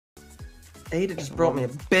Ada just brought me a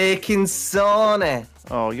bacon sauna.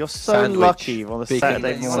 Oh, you're so Sandwich. lucky on a Bacon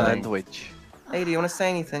Saturday morning. sandwich. Ada, you want to say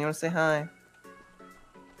anything? You want to say hi?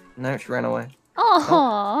 No, she ran away.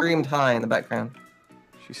 Oh. Screamed hi in the background.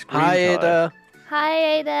 She screamed Hi, hi. Ada.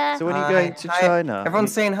 Hi, Ada. So when are you Hi. going to Hi. China?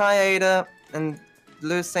 Everyone's saying hi, Ada, and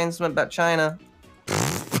Lou's saying something about China.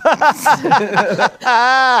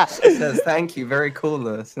 Says thank you, very cool,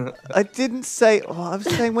 Lewis. I didn't say. Oh, I was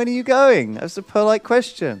saying, when are you going? That was a polite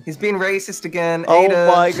question. He's being racist again. Oh Ada,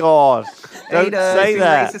 my god! Don't Ada, say he's being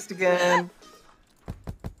that. racist again.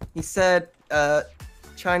 He said,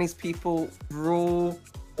 Chinese people rule,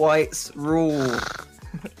 whites rule.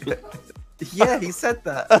 Yeah, he said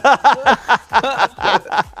that.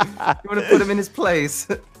 You want to put him in his place?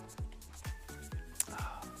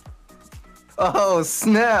 Oh,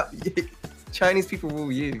 snap! Chinese people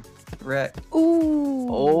rule you. Correct. Ooh.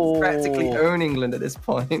 Oh. Practically own England at this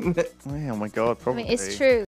point. Oh my god, I probably. mean, it's true.